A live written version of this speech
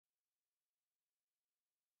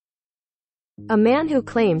A man who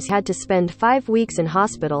claims he had to spend 5 weeks in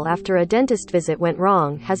hospital after a dentist visit went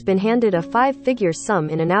wrong has been handed a 5-figure sum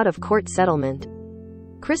in an out-of-court settlement.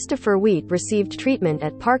 Christopher Wheat received treatment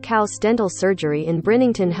at Park House Dental Surgery in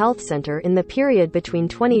Brinnington Health Center in the period between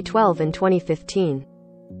 2012 and 2015.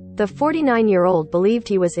 The 49-year-old believed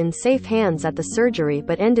he was in safe hands at the surgery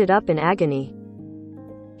but ended up in agony.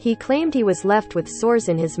 He claimed he was left with sores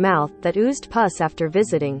in his mouth that oozed pus after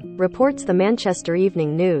visiting, reports the Manchester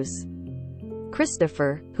Evening News.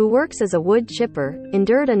 Christopher, who works as a wood chipper,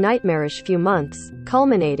 endured a nightmarish few months,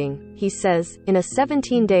 culminating, he says, in a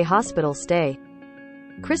 17-day hospital stay.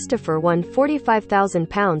 Christopher won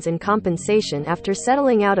 £45,000 in compensation after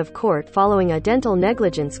settling out of court following a dental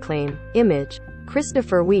negligence claim. Image,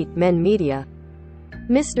 Christopher Wheat, Men Media.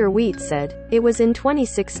 Mr. Wheat said, "It was in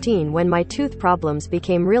 2016 when my tooth problems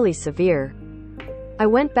became really severe. I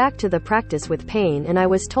went back to the practice with pain and I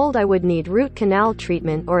was told I would need root canal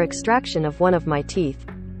treatment or extraction of one of my teeth.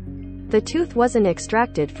 The tooth wasn't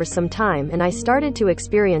extracted for some time and I started to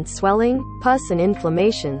experience swelling, pus and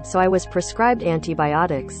inflammation, so I was prescribed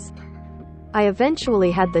antibiotics. I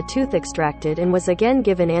eventually had the tooth extracted and was again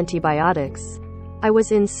given antibiotics. I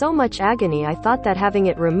was in so much agony I thought that having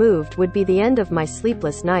it removed would be the end of my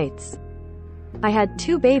sleepless nights. I had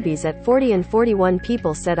 2 babies at 40 and 41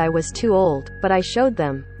 people said I was too old, but I showed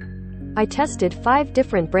them. I tested 5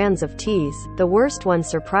 different brands of teas, the worst one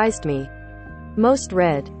surprised me. Most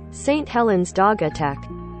read, St. Helens dog attack.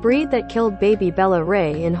 Breed that killed baby Bella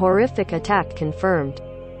Ray in horrific attack confirmed.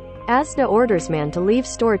 Asda orders man to leave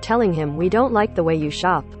store telling him we don't like the way you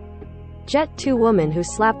shop. Jet 2 woman who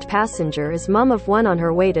slapped passenger is mum of 1 on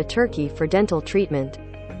her way to Turkey for dental treatment.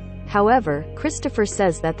 However, Christopher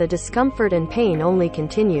says that the discomfort and pain only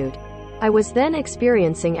continued. I was then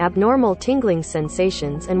experiencing abnormal tingling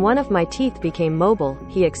sensations and one of my teeth became mobile,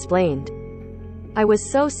 he explained. I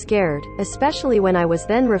was so scared, especially when I was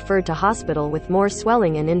then referred to hospital with more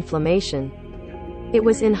swelling and inflammation. It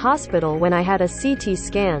was in hospital when I had a CT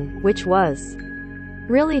scan, which was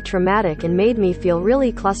really traumatic and made me feel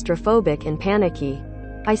really claustrophobic and panicky.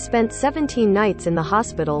 I spent 17 nights in the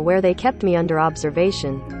hospital where they kept me under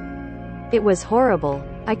observation. It was horrible.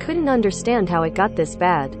 I couldn't understand how it got this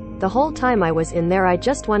bad. The whole time I was in there I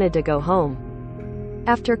just wanted to go home."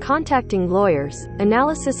 After contacting lawyers,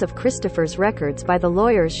 analysis of Christopher's records by the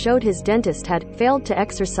lawyers showed his dentist had failed to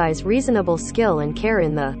exercise reasonable skill and care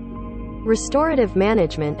in the restorative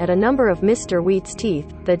management at a number of Mr. Wheat's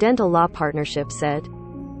teeth, the Dental Law Partnership said.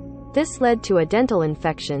 This led to a dental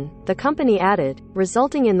infection, the company added,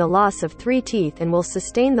 resulting in the loss of 3 teeth and will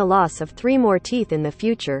sustain the loss of 3 more teeth in the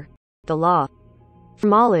future, the law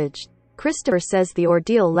acknowledged. Christopher says the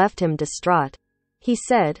ordeal left him distraught. He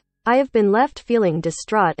said, "I have been left feeling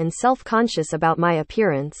distraught and self-conscious about my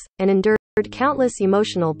appearance, and endured countless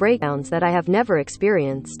emotional breakdowns that I have never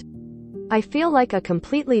experienced. I feel like a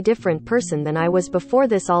completely different person than I was before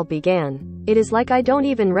this all began. It is like I don't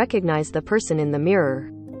even recognize the person in the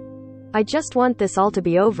mirror. I just want this all to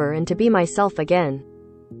be over and to be myself again."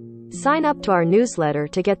 Sign up to our newsletter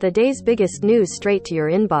to get the day's biggest news straight to your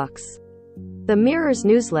inbox. The Mirror's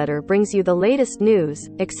newsletter brings you the latest news,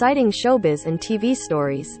 exciting showbiz and TV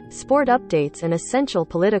stories, sport updates and essential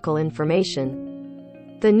political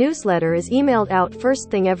information. The newsletter is emailed out first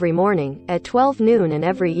thing every morning, at 12 noon and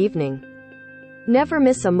every evening. Never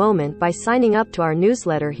miss a moment by signing up to our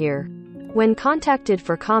newsletter here. When contacted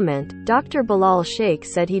for comment, Dr. Bilal Sheikh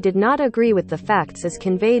said he did not agree with the facts as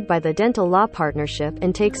conveyed by the Dental Law Partnership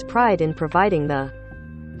and takes pride in providing the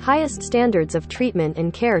highest standards of treatment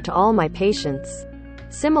and care to all my patients.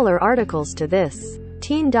 Similar articles to this.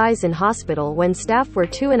 Teen dies in hospital when staff were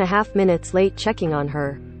 2.5 minutes late checking on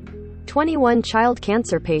her. 21 child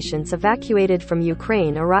cancer patients evacuated from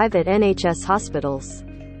Ukraine arrive at NHS hospitals.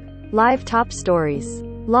 Live top stories.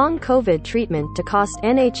 Long COVID treatment to cost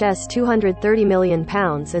NHS £230 million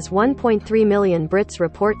as 1.3 million Brits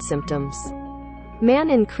report symptoms.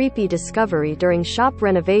 Man in creepy discovery during shop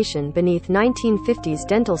renovation beneath 1950s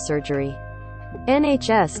dental surgery.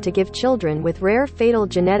 NHS to give children with rare fatal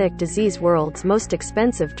genetic disease world's most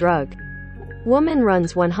expensive drug. Woman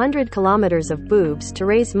runs 100 kilometers of boobs to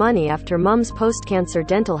raise money after mum's post-cancer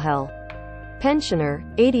dental hell. Pensioner,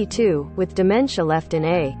 82, with dementia left in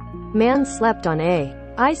A. Man slept on A.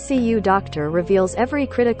 ICU doctor reveals every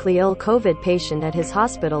critically ill COVID patient at his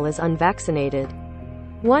hospital is unvaccinated.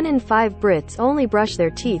 1 in 5 Brits only brush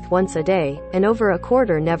their teeth once a day, and over a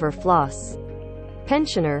quarter never floss.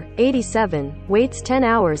 Pensioner, 87, waits 10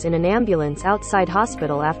 hours in an ambulance outside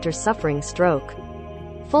hospital after suffering stroke.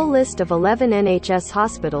 Full list of 11 NHS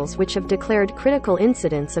hospitals which have declared critical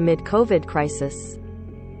incidents amid COVID crisis.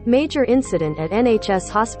 Major incident at NHS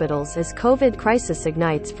hospitals as COVID crisis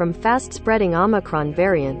ignites from fast-spreading Omicron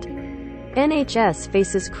variant. NHS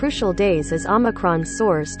faces crucial days as Omicron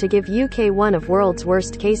soars to give UK one of world's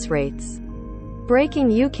worst case rates. Breaking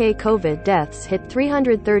UK COVID deaths hit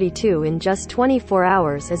 332 in just 24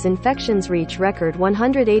 hours as infections reach record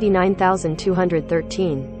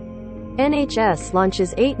 189,213. NHS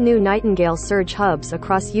launches 8 new Nightingale surge hubs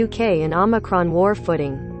across UK in Omicron war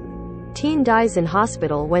footing. Teen dies in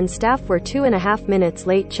hospital when staff were 2.5 minutes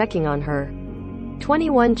late checking on her.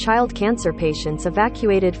 21 child cancer patients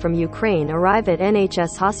evacuated from Ukraine arrive at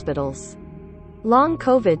NHS hospitals. Long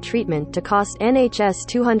COVID treatment to cost NHS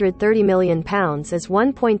 £230 million as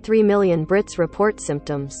 1.3 million Brits report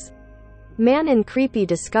symptoms. Man in creepy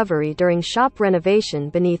discovery during shop renovation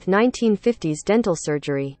beneath 1950s dental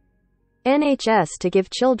surgery. NHS to give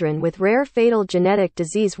children with rare fatal genetic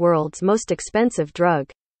disease world's most expensive drug.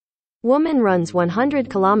 Woman runs 100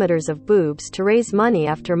 kilometers of boobs to raise money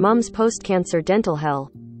after mum's post-cancer dental hell.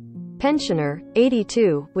 Pensioner,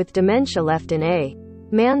 82, with dementia left in A.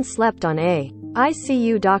 Man slept on A.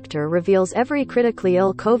 ICU doctor reveals every critically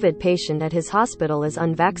ill COVID patient at his hospital is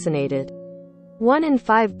unvaccinated. 1 in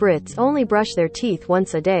 5 Brits only brush their teeth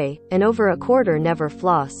once a day, and over a quarter never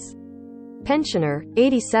floss. Pensioner,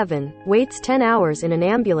 87, waits 10 hours in an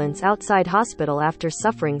ambulance outside hospital after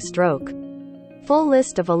suffering stroke. Full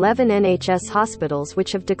list of 11 NHS hospitals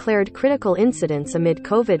which have declared critical incidents amid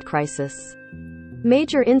COVID crisis.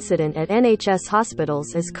 Major incident at NHS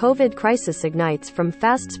hospitals as COVID crisis ignites from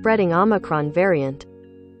fast-spreading Omicron variant.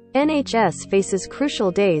 NHS faces crucial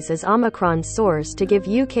days as Omicron soars to give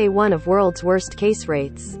UK one of world's worst case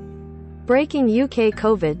rates. Breaking UK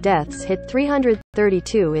COVID deaths hit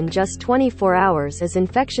 332 in just 24 hours as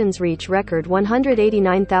infections reach record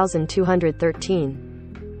 189,213.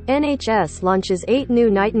 NHS launches 8 new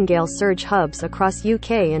Nightingale surge hubs across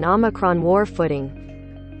UK in Omicron war footing.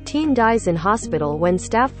 Teen dies in hospital when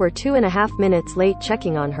staff were 2.5 minutes late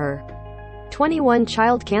checking on her. 21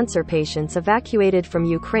 child cancer patients evacuated from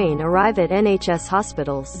Ukraine arrive at NHS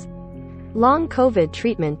hospitals. Long COVID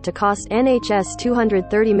treatment to cost NHS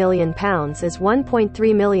 £230 million as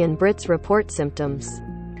 1.3 million Brits report symptoms.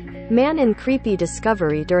 Man in creepy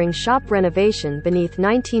discovery during shop renovation beneath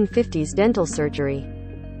 1950s dental surgery.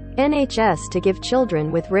 NHS to give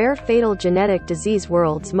children with rare fatal genetic disease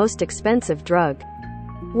world's most expensive drug.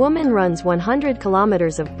 Woman runs 100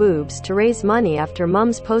 kilometers of boobs to raise money after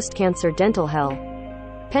mum's post-cancer dental hell.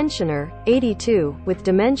 Pensioner, 82, with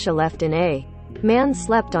dementia left in A. Man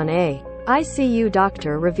slept on A. ICU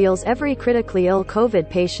doctor reveals every critically ill COVID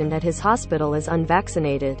patient at his hospital is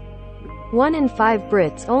unvaccinated. 1 in 5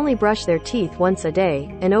 Brits only brush their teeth once a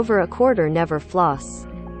day, and over a quarter never floss.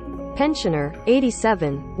 Pensioner,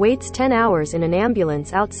 87, waits 10 hours in an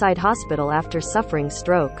ambulance outside hospital after suffering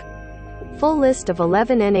stroke. Full list of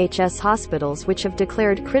 11 NHS hospitals which have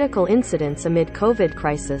declared critical incidents amid COVID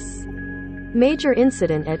crisis. Major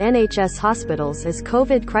incident at NHS hospitals as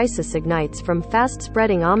COVID crisis ignites from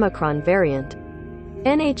fast-spreading Omicron variant.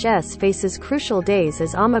 NHS faces crucial days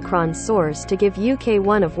as Omicron soars to give UK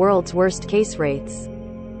one of world's worst case rates.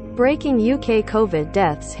 Breaking UK COVID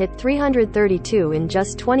deaths hit 332 in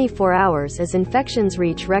just 24 hours as infections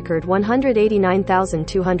reach record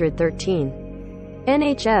 189,213.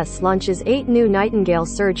 NHS launches 8 new Nightingale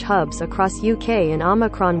surge hubs across UK in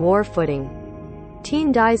Omicron war footing.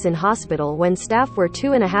 Teen dies in hospital when staff were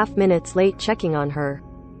 2.5 minutes late checking on her.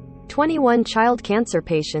 21 child cancer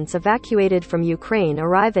patients evacuated from Ukraine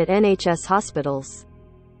arrive at NHS hospitals.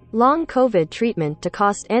 Long COVID treatment to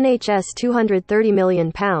cost NHS £230 million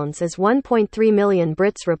as 1.3 million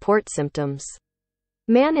Brits report symptoms.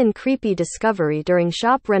 Man in creepy discovery during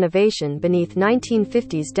shop renovation beneath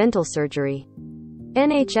 1950s dental surgery.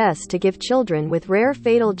 NHS to give children with rare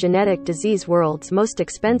fatal genetic disease world's most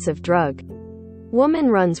expensive drug. Woman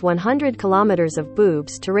runs 100 kilometers of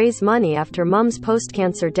boobs to raise money after mum's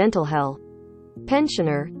post-cancer dental hell.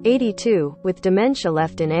 Pensioner, 82, with dementia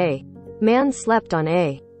left in A. Man slept on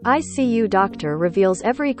A. ICU doctor reveals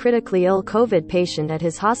every critically ill COVID patient at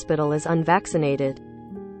his hospital is unvaccinated.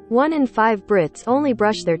 1 in 5 Brits only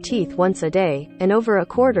brush their teeth once a day, and over a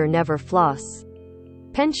quarter never floss.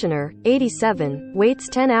 Pensioner, 87, waits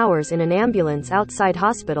 10 hours in an ambulance outside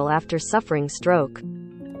hospital after suffering stroke.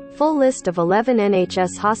 Full list of 11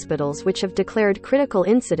 NHS hospitals which have declared critical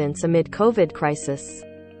incidents amid COVID crisis.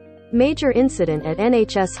 Major incident at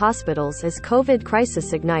NHS hospitals as COVID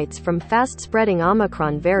crisis ignites from fast-spreading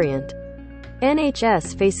Omicron variant.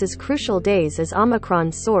 NHS faces crucial days as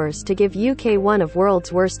Omicron soars to give UK one of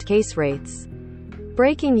world's worst case rates.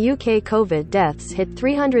 Breaking UK COVID deaths hit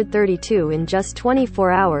 332 in just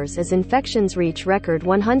 24 hours as infections reach record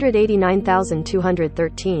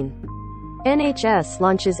 189,213. NHS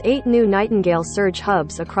launches 8 new Nightingale surge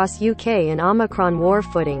hubs across UK in Omicron war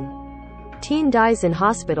footing. Teen dies in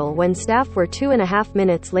hospital when staff were 2.5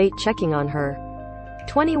 minutes late checking on her.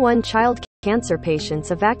 21 child cancer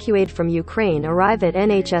patients evacuated from Ukraine arrive at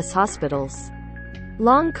NHS hospitals.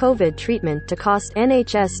 Long COVID treatment to cost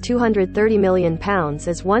NHS £230 million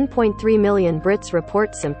as 1.3 million Brits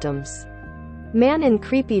report symptoms. Man in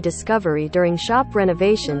creepy discovery during shop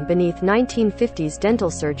renovation beneath 1950s dental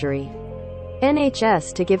surgery.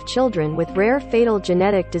 NHS to give children with rare fatal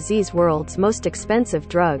genetic disease world's most expensive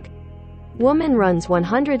drug. Woman runs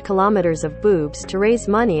 100 kilometers of boobs to raise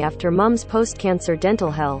money after mum's post-cancer dental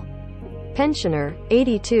hell. Pensioner,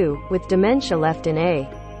 82, with dementia left in A.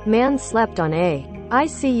 Man slept on A.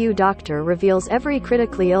 ICU doctor reveals every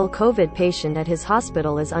critically ill COVID patient at his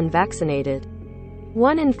hospital is unvaccinated.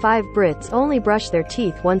 1 in 5 Brits only brush their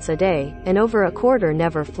teeth once a day, and over a quarter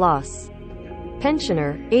never floss.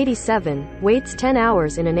 Pensioner, 87, waits 10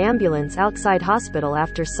 hours in an ambulance outside hospital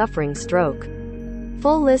after suffering stroke.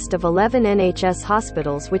 Full list of 11 NHS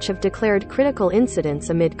hospitals which have declared critical incidents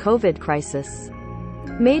amid COVID crisis.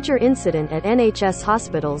 Major incident at NHS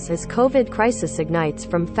hospitals as COVID crisis ignites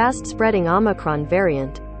from fast-spreading Omicron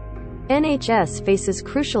variant. NHS faces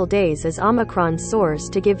crucial days as Omicron soars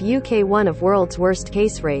to give UK one of world's worst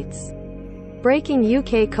case rates. Breaking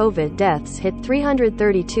UK COVID deaths hit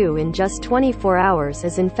 332 in just 24 hours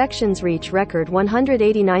as infections reach record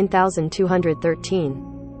 189,213.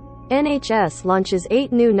 NHS launches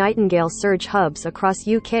 8 new Nightingale surge hubs across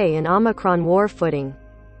UK in Omicron war footing.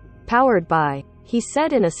 Powered by. He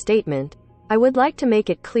said in a statement, "I would like to make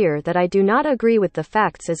it clear that I do not agree with the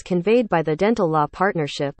facts as conveyed by the Dental Law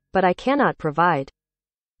Partnership, but I cannot provide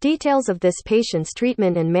details of this patient's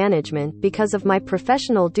treatment and management because of my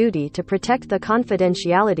professional duty to protect the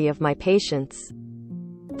confidentiality of my patients."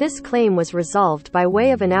 This claim was resolved by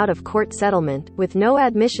way of an out-of-court settlement, with no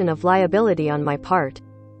admission of liability on my part.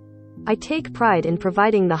 I take pride in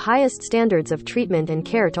providing the highest standards of treatment and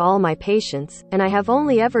care to all my patients, and I have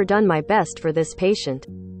only ever done my best for this patient.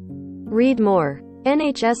 Read more.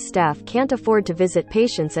 NHS staff can't afford to visit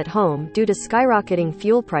patients at home due to skyrocketing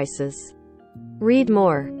fuel prices. Read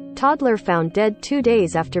more. Toddler found dead 2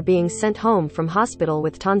 days after being sent home from hospital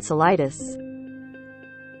with tonsillitis.